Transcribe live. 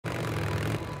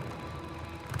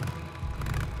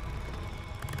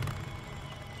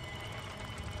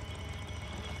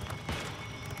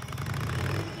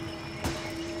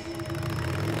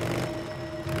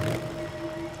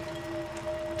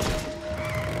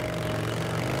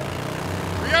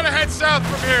head south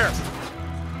from here.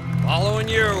 Following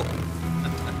you.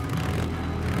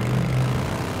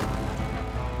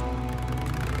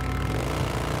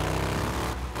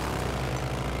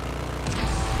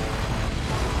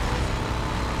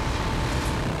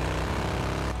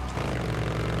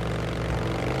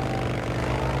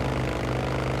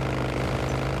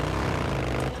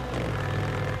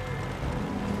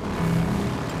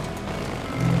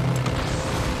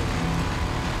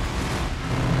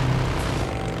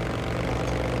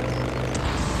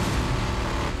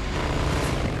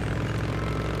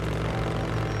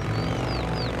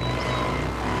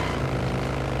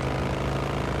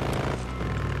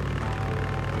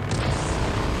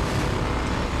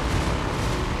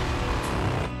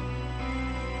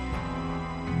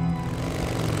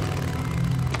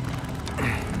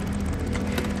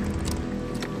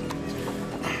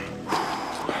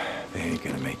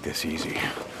 This easy.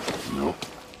 Nope.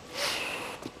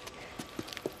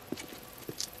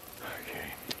 Okay.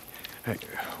 Hey,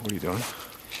 what are you doing?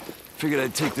 Figured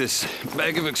I'd take this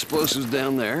bag of explosives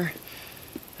down there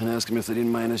and ask them if they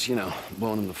didn't mind us, you know,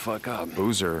 blowing them the fuck up.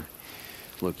 Boozer.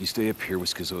 Look, you stay up here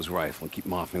with Skizzo's rifle and keep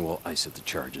them off me while I set the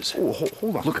charges. Oh,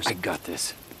 hold on. Look, I got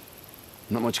this.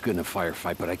 I'm not much good in a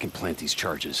firefight, but I can plant these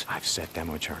charges. I've set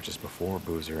demo charges before,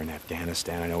 Boozer, in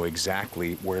Afghanistan. I know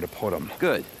exactly where to put them.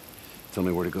 Good. Tell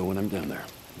me where to go when I'm down there.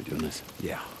 We doing this?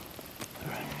 Yeah.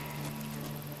 All right.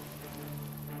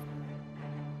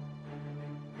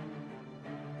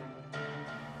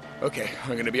 Okay,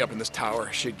 I'm gonna be up in this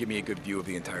tower. Should give me a good view of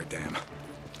the entire dam.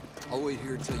 I'll wait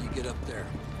here until you get up there.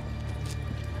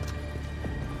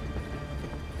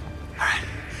 All right,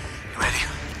 you ready?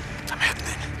 I'm heading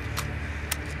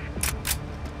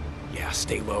in. Yeah,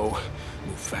 stay low,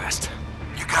 move fast.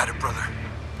 You got it, brother.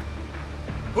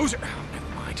 Boozer! Oh, never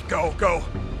mind. Go, go!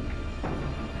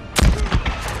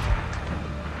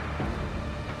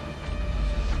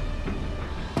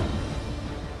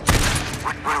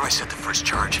 Where do I set the first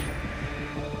charge?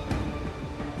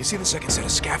 You see the second set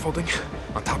of scaffolding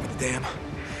on top of the dam?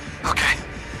 Okay.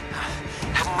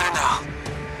 Heading there now.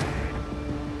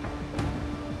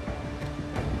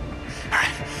 All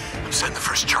right, I'm setting the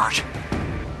first charge.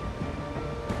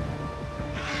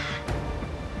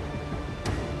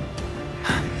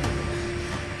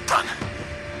 Done.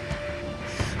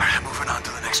 All right, I'm moving on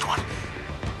to the next one.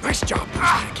 Nice job,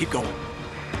 Boozer. Keep going.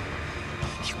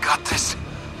 You got this.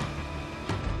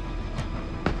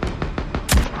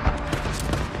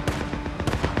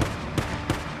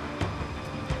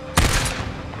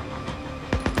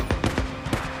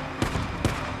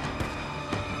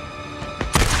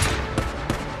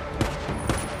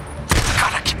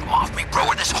 Gotta keep them off me, bro,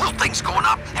 or this whole thing's going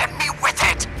up, and me with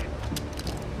it!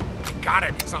 Got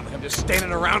it. It's not like I'm just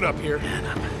standing around up here. And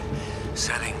I'm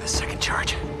setting the second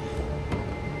charge.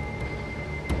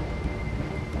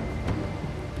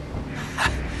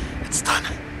 It's done.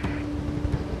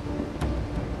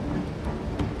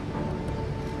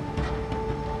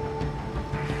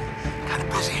 Kinda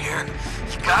busy here.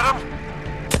 You got him?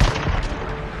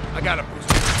 I got it, Boozer.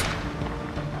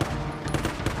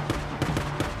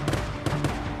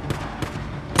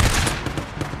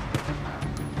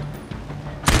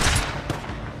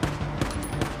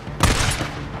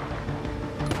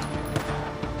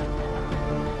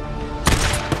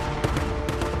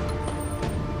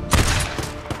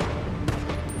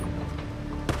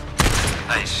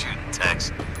 Nice shooting,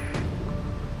 Tex.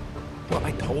 Well,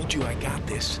 I told you I got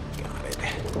this. Got it.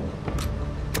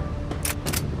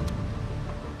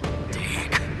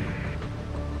 Dig.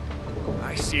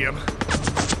 I see him.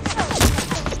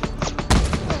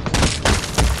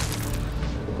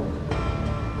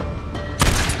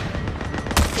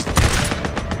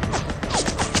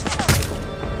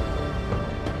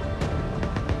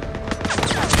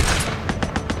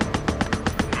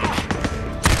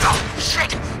 Oh,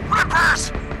 shit!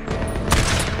 Rippers!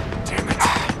 Damn it.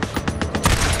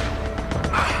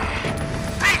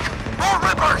 Dig! More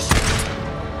rippers!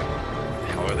 Where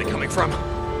the hell are they coming from?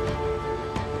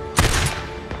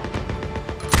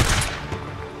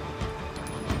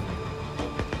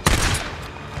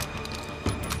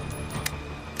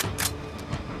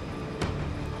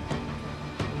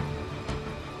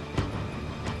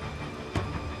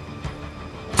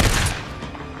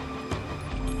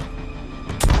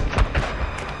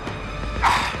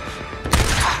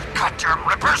 Goddamn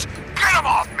rippers! Get them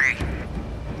off me!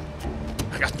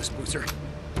 I got this, Boozer.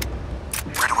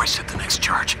 Where do I set the next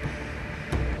charge?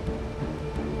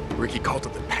 Ricky called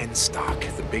it the penstock,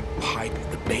 the big pipe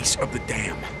at the base of the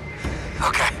dam.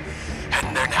 Okay,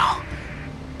 heading there now.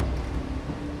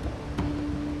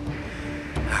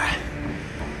 Alright,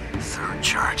 third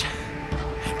charge.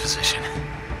 In position.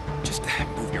 Just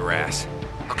move your ass.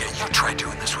 Okay, you try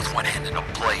doing this with one hand and a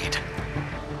blade.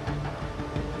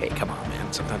 Hey, come on,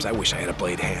 man. Sometimes I wish I had a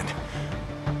blade hand.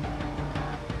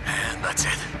 And that's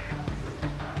it.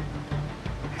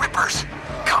 Rippers,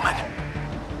 coming.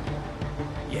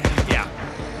 Yeah.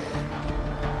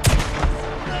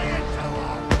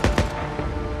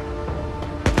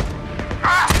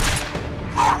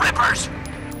 More Rippers!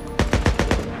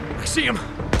 I see him.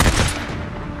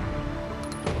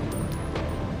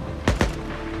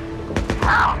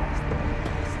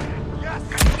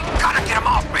 Gotta get him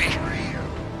off me!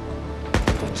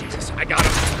 Oh, Jesus, I got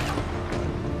him.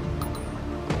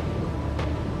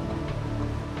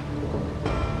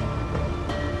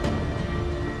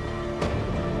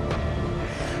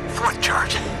 Fourth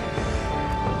charge.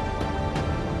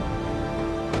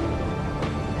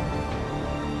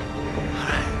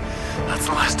 That's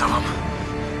the last of them.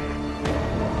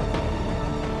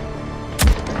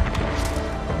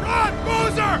 Run,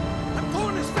 Boozer! I'm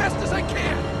going as fast as I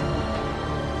can!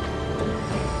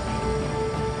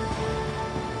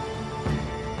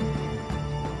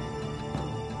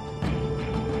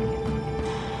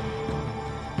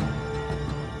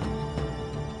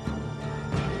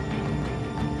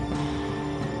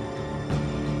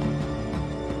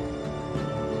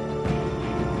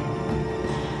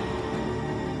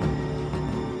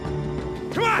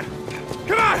 Come on!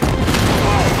 Come on!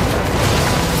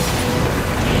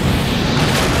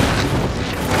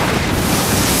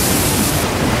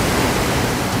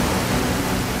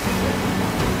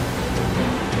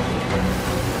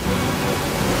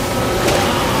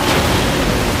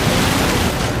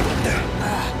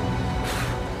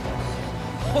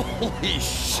 Holy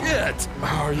shit!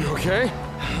 Are you okay?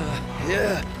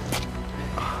 Yeah.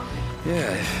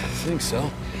 Yeah, I think so.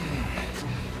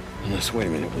 Unless, wait a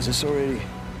minute, was this already...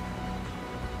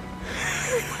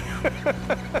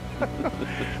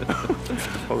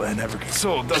 Well, that never gets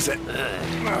old, does it?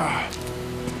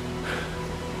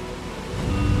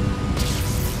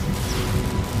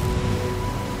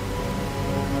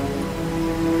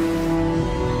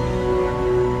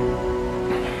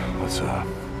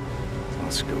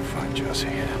 Let's go find Jesse.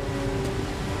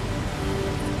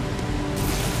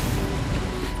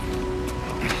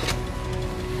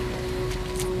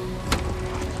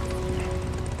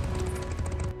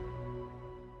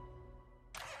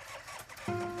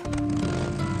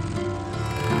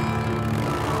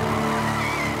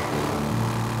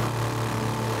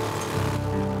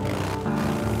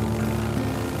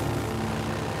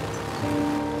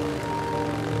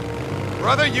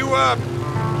 Brother, you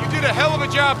did a hell of a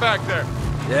job back there.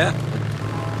 Yeah?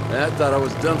 I thought I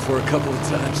was done for a couple of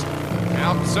times.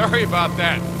 I'm sorry about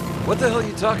that. What the hell are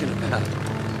you talking about?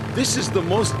 This is the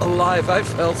most alive I've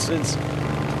felt since...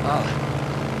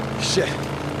 shit.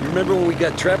 You remember when we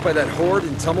got trapped by that horde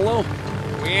in Tumalo?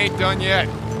 We ain't done yet.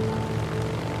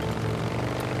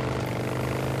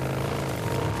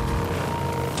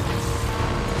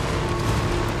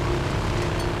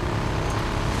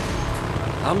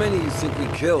 How many do you think we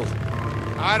killed?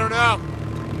 I don't know.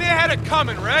 They had it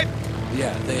coming, right?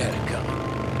 Yeah, they had it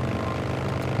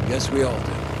coming. Guess we all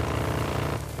do.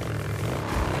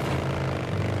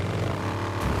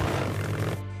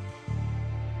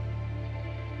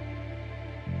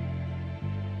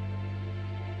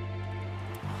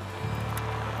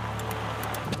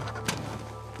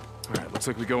 Alright, looks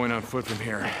like we go in on foot from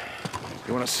here.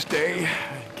 You wanna stay?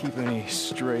 Keep any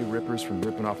stray rippers from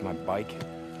ripping off my bike?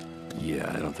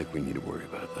 Yeah, I don't think we need to worry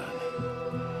about that.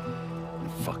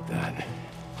 Fuck that.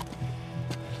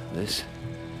 This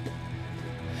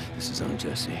is on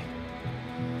Jesse.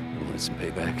 You wanted some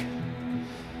payback?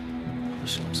 I'll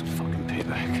show him some fucking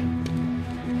payback.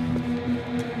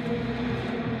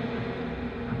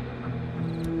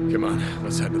 Come on,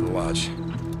 let's head to the lodge.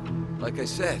 Like I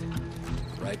said,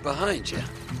 right behind you.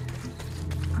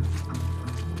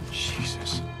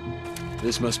 Jesus.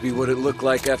 This must be what it looked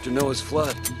like after Noah's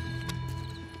flood.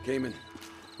 Came and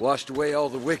washed away all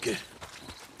the wicked.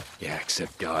 Yeah,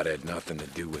 except God had nothing to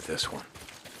do with this one.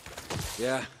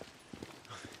 Yeah?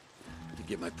 You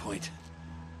get my point.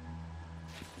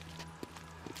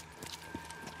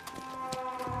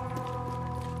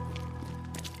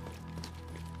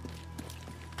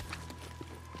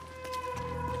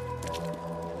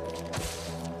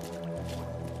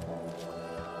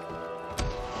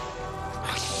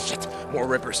 Oh, shit! More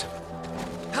rippers.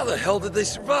 How the hell did they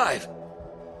survive?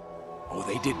 Oh,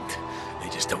 they didn't. They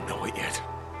just don't know it yet.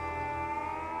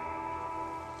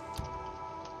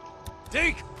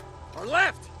 Deke! Our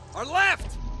left! Our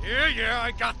left! Yeah,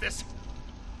 I got this.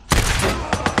 Yeah,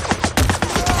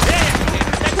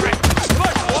 that's right. Come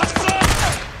on, what's up?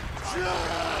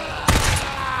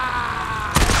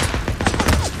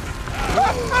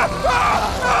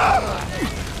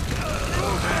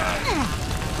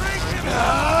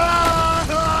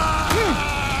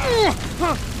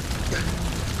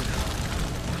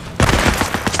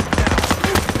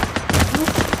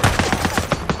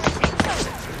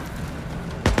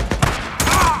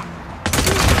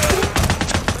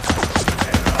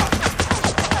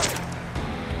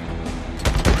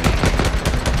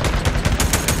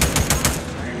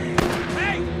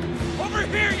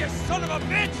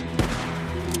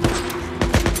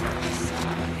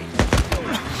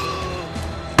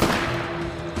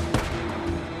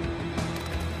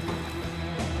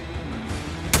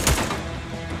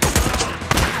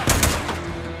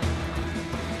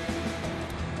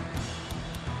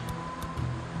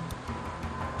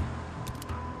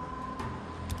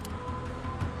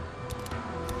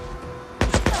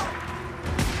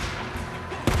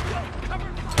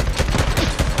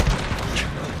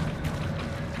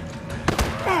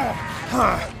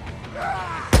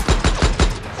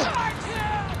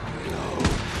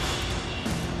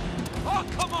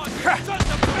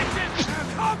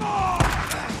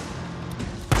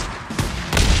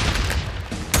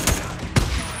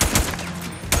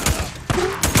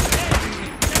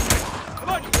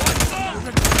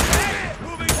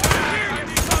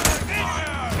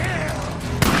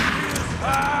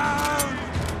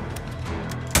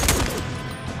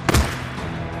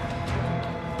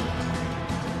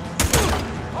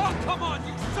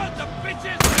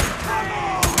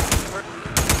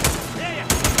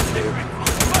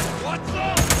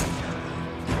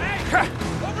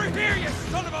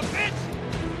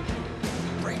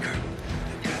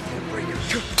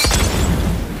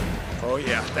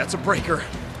 yeah, that's a breaker.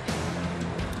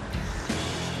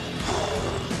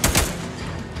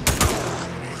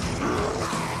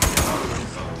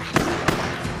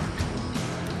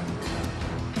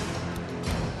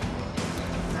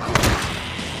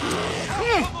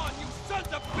 Come on, you sons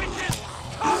of bitches!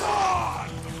 Come on!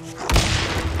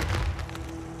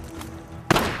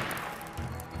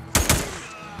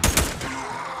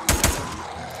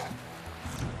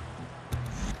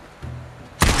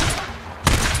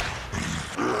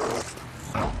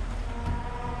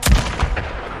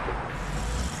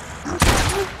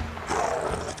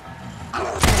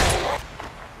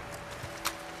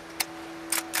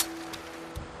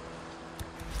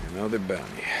 Another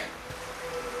bounty.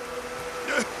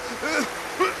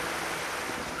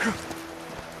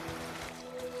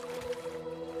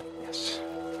 Yes.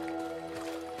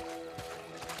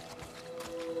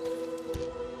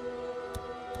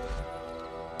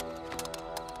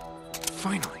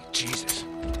 Finally, Jesus.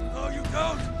 No, you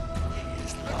don't!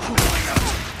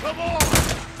 Come on!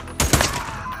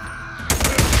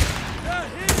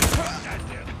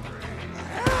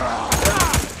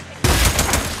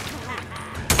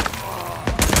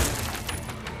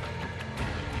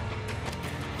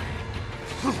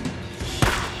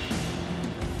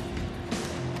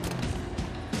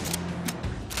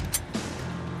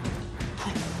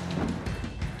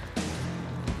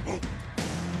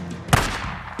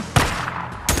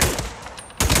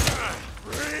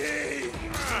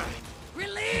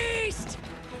 Released!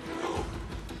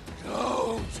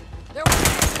 Don't! There was...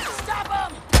 Stop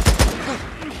him!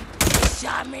 He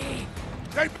shot me!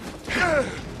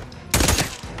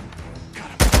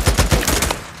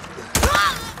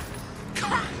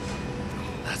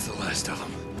 That's the last of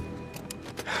them.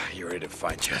 You ready to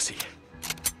fight, Jesse?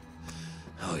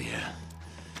 Oh, yeah.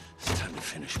 It's time to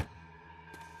finish.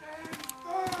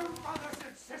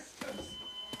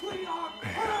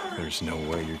 There's no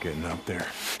way you're getting up there.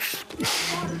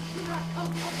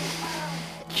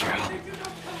 Carol.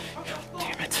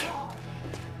 Damn it.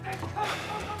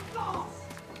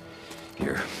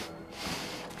 Here.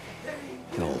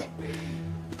 No.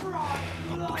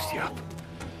 I'll boost you up.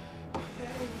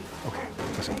 Okay,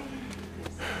 listen.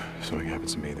 If something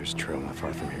happens to me, there's a trail not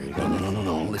far from here. You got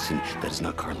No. Listen, that is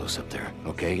not Carlos up there,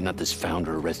 okay? Not this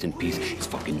founder, rest in peace. It's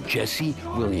fucking Jesse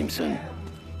Williamson.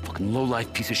 Fucking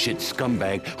low-life piece of shit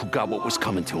scumbag who got what was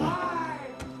coming to him.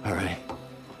 All right?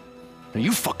 Now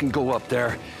you fucking go up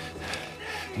there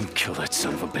and kill that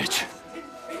son of a bitch.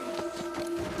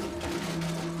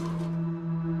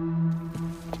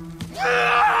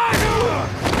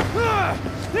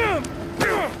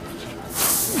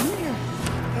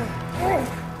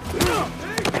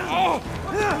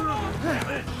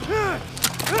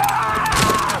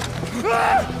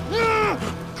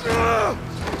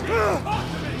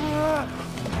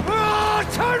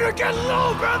 Time to get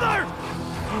low, brother!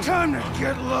 Time to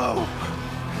get low!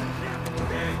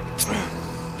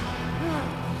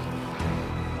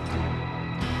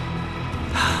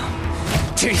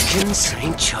 Deacon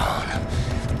St. John,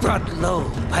 brought low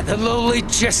by the lowly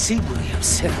Jesse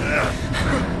Williamson.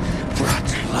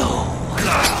 Brought low.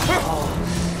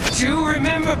 Do you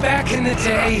remember back in the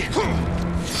day?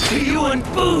 You and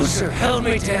Boozer held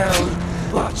me down.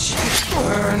 Watch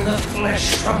burn the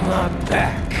flesh from my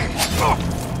back.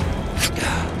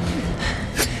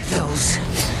 Those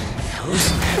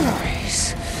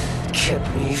memories kept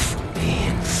me from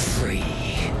being free.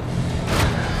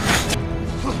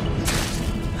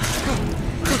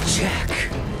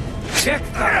 Jack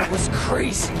thought I was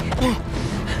crazy. But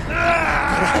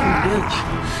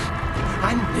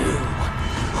I knew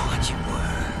what you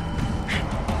were.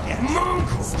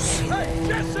 Mongrels. Hey,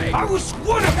 Jesse! I was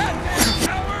one of them.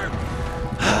 Coward!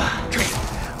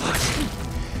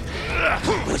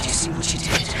 But you see what you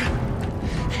did?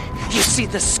 You see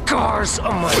the scars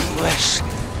on my flesh.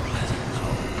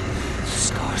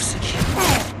 Scars that keep me.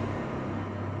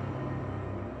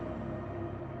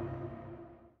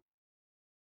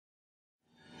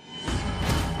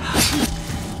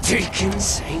 Deacon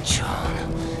St. John,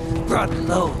 brought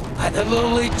low by the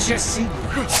lowly Jesse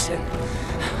Williamson.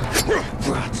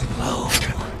 Brought low.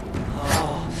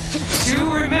 Oh, do you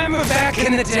remember back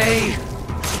in the day?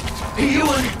 You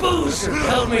and Boozer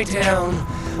held me down.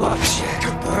 Watch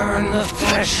Jack burn the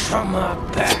flesh from my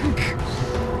back.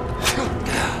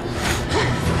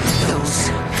 Those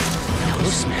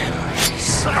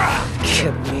memories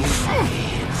kept me from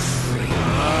being free.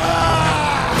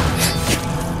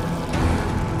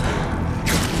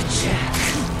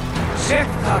 Jack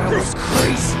thought I was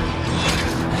crazy.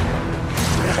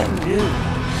 But I knew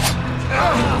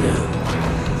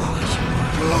what you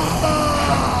were.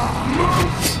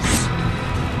 Monkeys!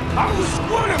 I was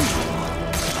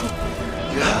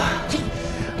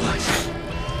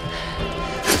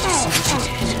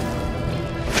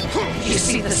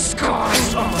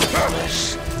scars on my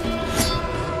flesh.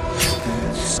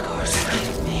 Scars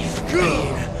keep me from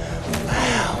being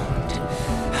found.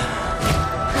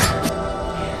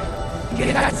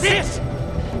 Yeah, that's it!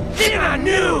 Then I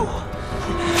knew!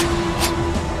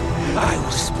 I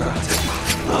was brought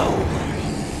low,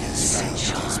 St.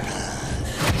 John.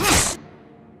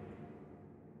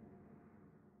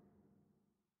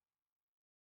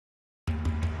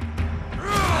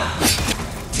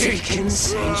 Deacon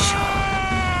St.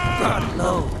 John, brought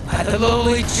low by the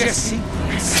lowly Jesse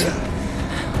Wilson.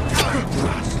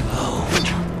 Brought low.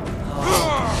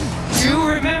 Oh. Do you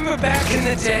remember back in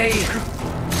the day?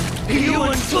 You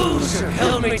and Boozer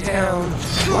held me down.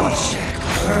 Watch it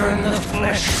burn the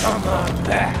flesh on my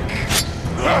back.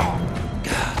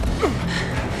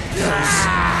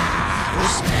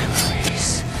 Those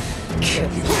memories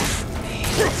kept me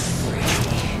free.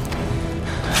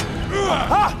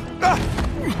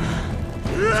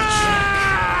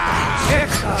 Jack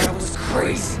thought I was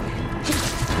crazy.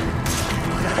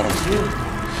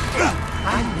 But I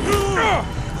knew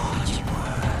what you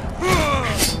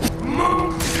were.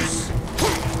 Monsters!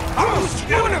 I was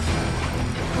unified!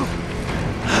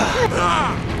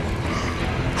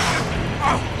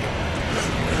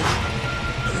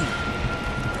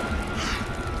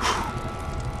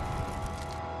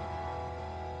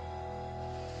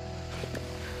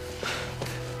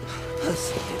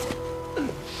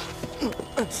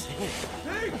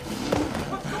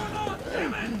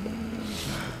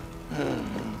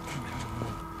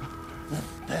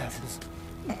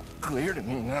 Clear to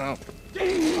me now.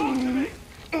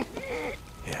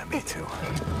 Yeah, me too.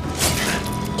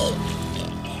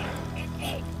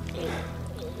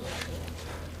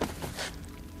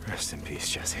 Rest in peace,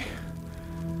 Jesse.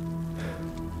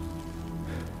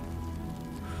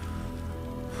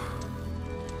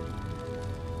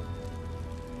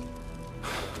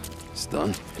 It's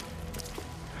done.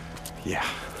 Yeah,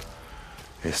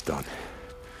 it's done.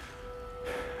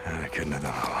 And I couldn't have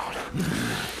done it alone.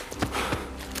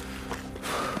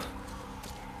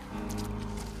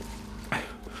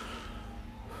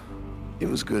 It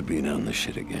was good being out in the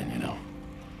shit again, you know?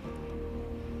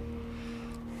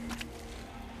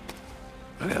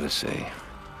 I gotta say,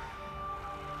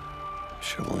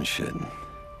 shoveling shit and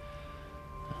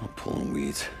pulling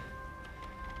weeds,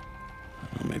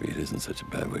 well, maybe it isn't such a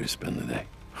bad way to spend the day.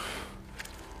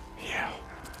 Yeah.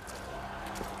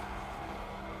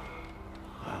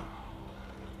 Wow.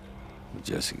 With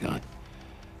Jesse gone,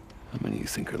 how many do you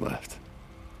think are left?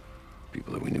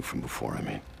 People that we knew from before, I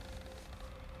mean.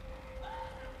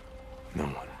 No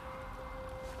one.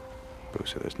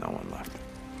 Boozer, there's no one left.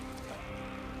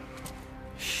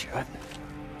 Shit.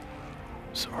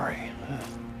 Sorry.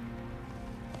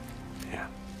 Yeah.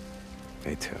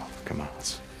 Me too. Come on,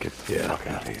 let's get the fuck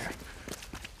out of here.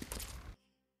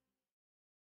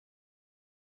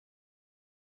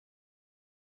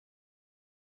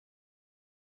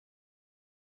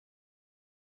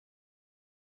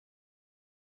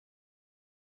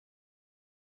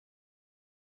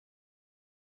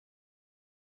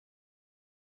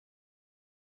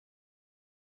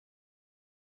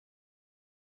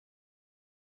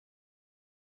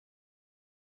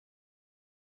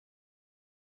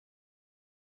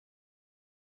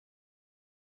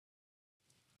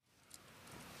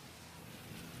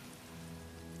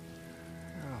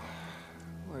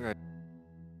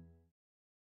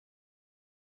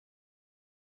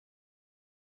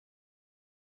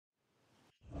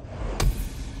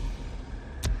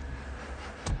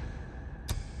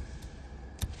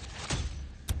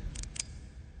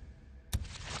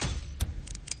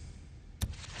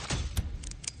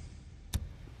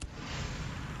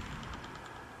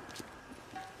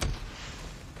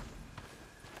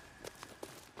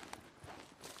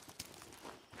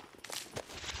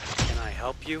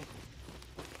 Help you?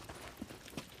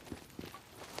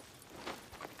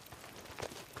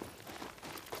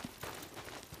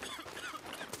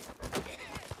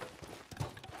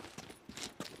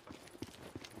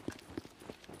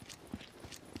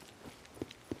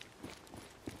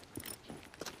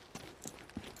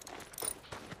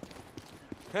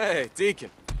 Hey,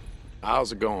 Deacon.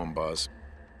 How's it going, Buzz?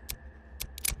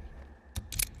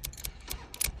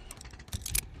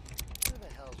 Where the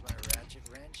hell's my ratchet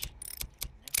wrench?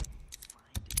 Never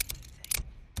find anything.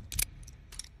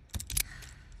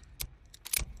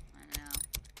 I know.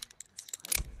 This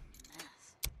place is a mess.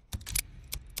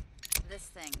 This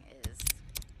thing is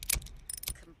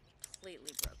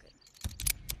completely broken.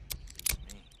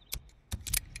 It's me.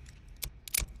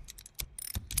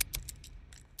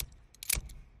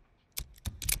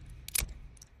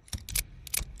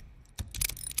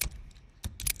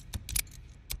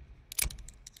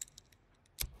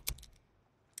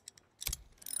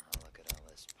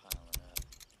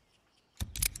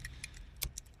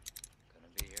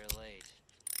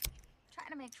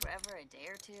 for a day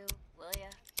or two, will ya?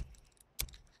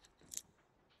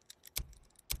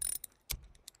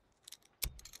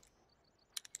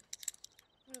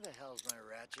 Where the hell's my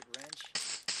ratchet wrench?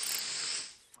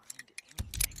 Find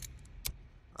anything.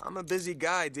 I'm a busy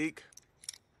guy, Deke.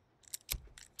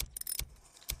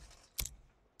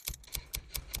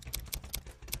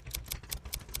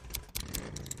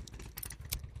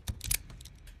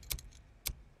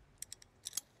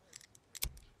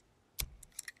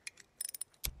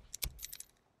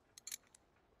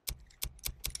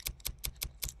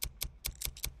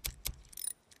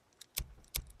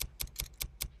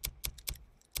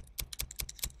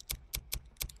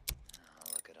 Oh,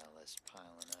 look at all this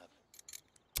piling up.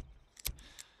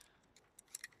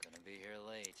 Gonna be here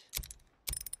late.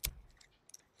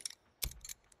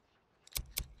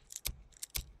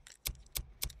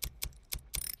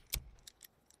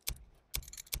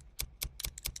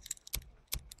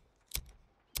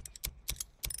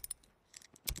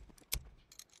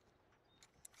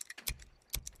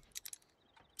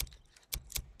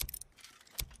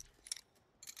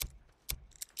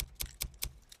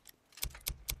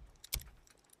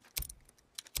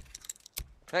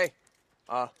 Hey,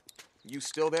 you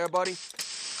still there, buddy?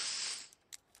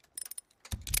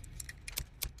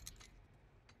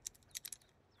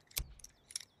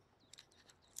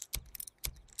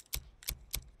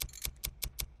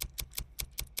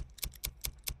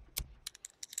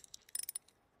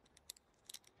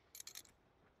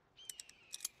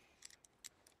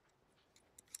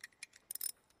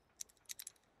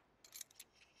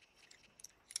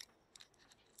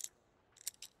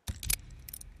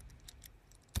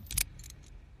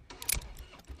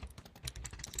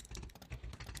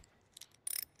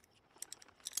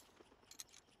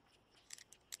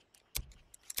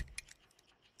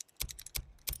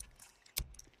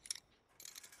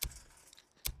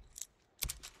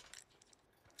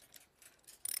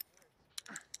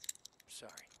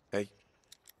 Sorry. Hey.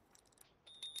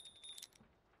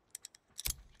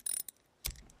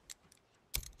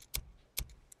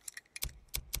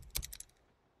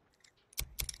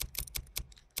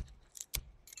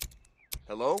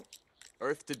 Hello?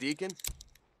 Earth to Deacon?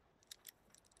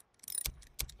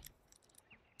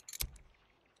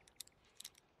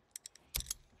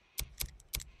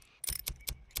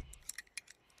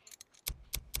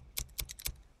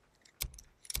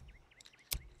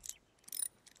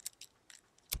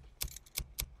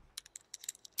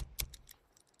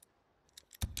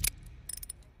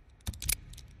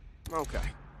 Okay.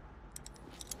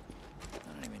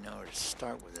 I don't even know where to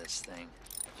start with this thing.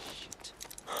 Shit.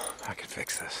 I can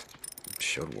fix this.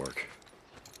 Should work.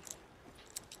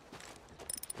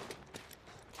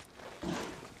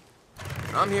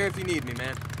 I'm here if you need me,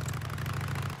 man.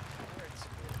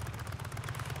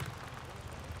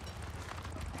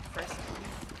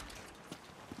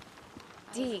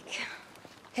 Deke.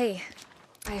 Hey,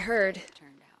 I heard.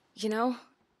 You know?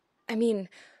 I mean,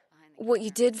 what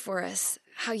you did for us.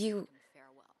 How you...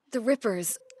 The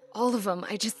Rippers. All of them.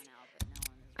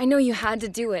 I know you had to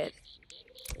do it.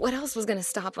 What else was gonna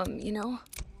stop them, you know?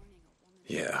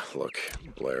 Yeah, look,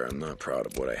 Blair, I'm not proud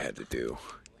of what I had to do.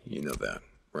 You know that,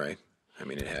 right? I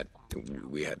mean,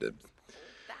 we had to...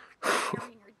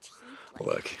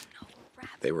 Look,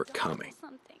 they were coming.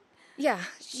 Yeah,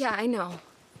 I know.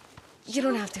 You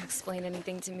don't have to explain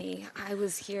anything to me. I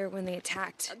was here when they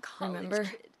attacked, remember?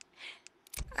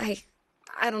 I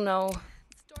don't know.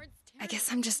 I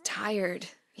guess I'm just tired,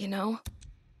 you know?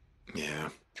 Yeah,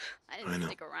 I I didn't know.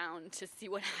 stick around to see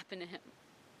what happened to him.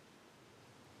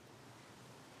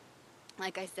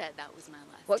 Like I said, that was my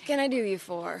last What day. can I do you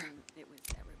for? It was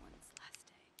everyone's last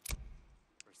day.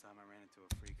 First time I ran into a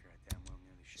freaker, I damn well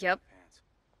nearly shit Yep. my pants.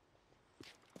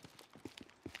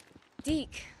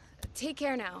 Deke, take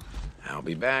care now. I'll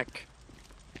be back.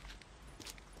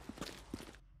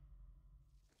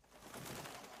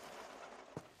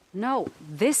 No,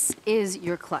 this is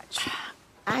your clutch.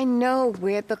 I know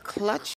where the clutch